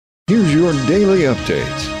Here's your daily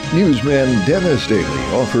updates. Newsman Dennis Daily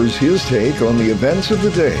offers his take on the events of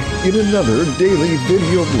the day in another daily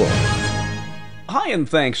video blog. Hi, and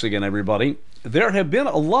thanks again, everybody. There have been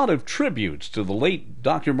a lot of tributes to the late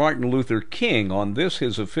Dr. Martin Luther King on this,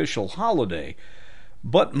 his official holiday.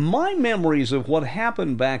 But my memories of what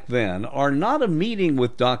happened back then are not a meeting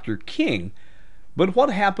with Dr. King, but what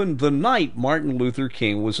happened the night Martin Luther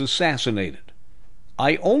King was assassinated.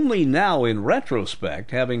 I only now, in retrospect,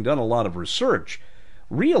 having done a lot of research,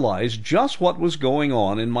 realize just what was going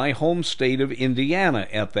on in my home state of Indiana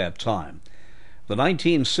at that time. The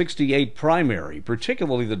 1968 primary,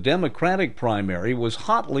 particularly the Democratic primary, was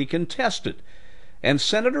hotly contested, and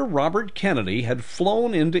Senator Robert Kennedy had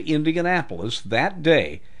flown into Indianapolis that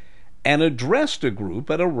day and addressed a group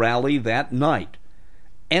at a rally that night.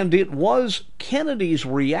 And it was Kennedy's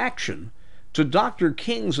reaction to Dr.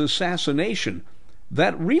 King's assassination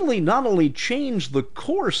that really not only changed the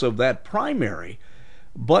course of that primary,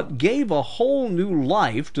 but gave a whole new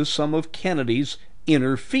life to some of Kennedy's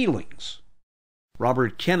inner feelings.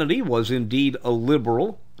 Robert Kennedy was indeed a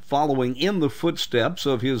liberal, following in the footsteps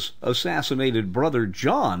of his assassinated brother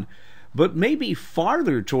John, but maybe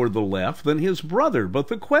farther toward the left than his brother. But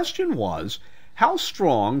the question was, how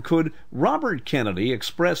strong could Robert Kennedy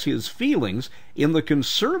express his feelings in the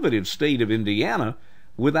conservative state of Indiana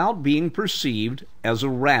without being perceived as a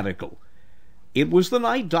radical? It was the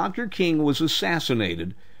night Dr. King was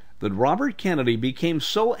assassinated that Robert Kennedy became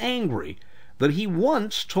so angry that he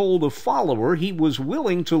once told a follower he was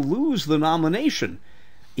willing to lose the nomination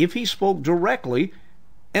if he spoke directly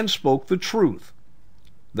and spoke the truth.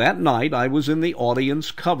 That night I was in the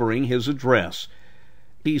audience covering his address.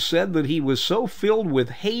 He said that he was so filled with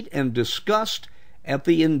hate and disgust at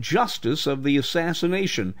the injustice of the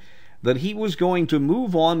assassination that he was going to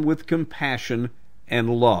move on with compassion and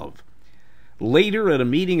love. Later, at a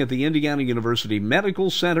meeting at the Indiana University Medical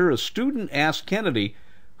Center, a student asked Kennedy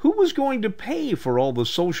who was going to pay for all the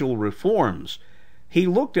social reforms. He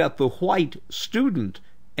looked at the white student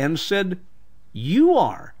and said, "You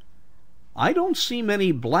are. I don't see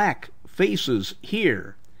many black faces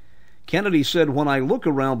here." Kennedy said, "When I look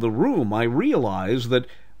around the room, I realize that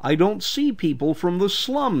I don't see people from the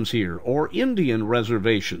slums here or Indian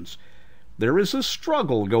reservations. There is a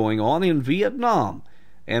struggle going on in Vietnam,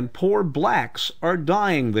 and poor blacks are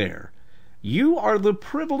dying there. You are the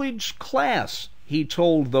privileged class," he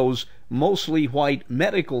told those mostly white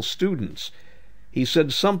medical students. He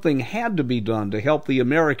said something had to be done to help the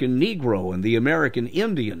American Negro and the American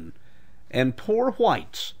Indian and poor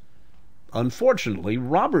whites. Unfortunately,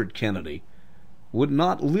 Robert Kennedy would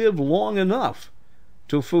not live long enough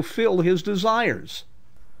to fulfill his desires.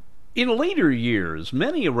 In later years,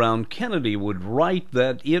 many around Kennedy would write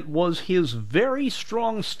that it was his very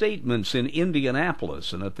strong statements in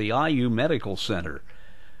Indianapolis and at the IU Medical Center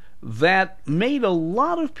that made a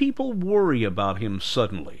lot of people worry about him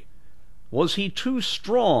suddenly. Was he too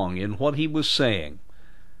strong in what he was saying?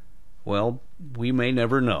 Well, we may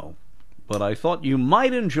never know, but I thought you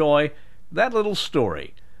might enjoy that little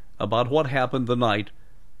story about what happened the night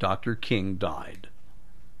Dr. King died.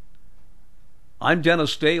 I'm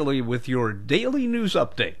Dennis Daly with your Daily News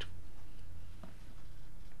Update.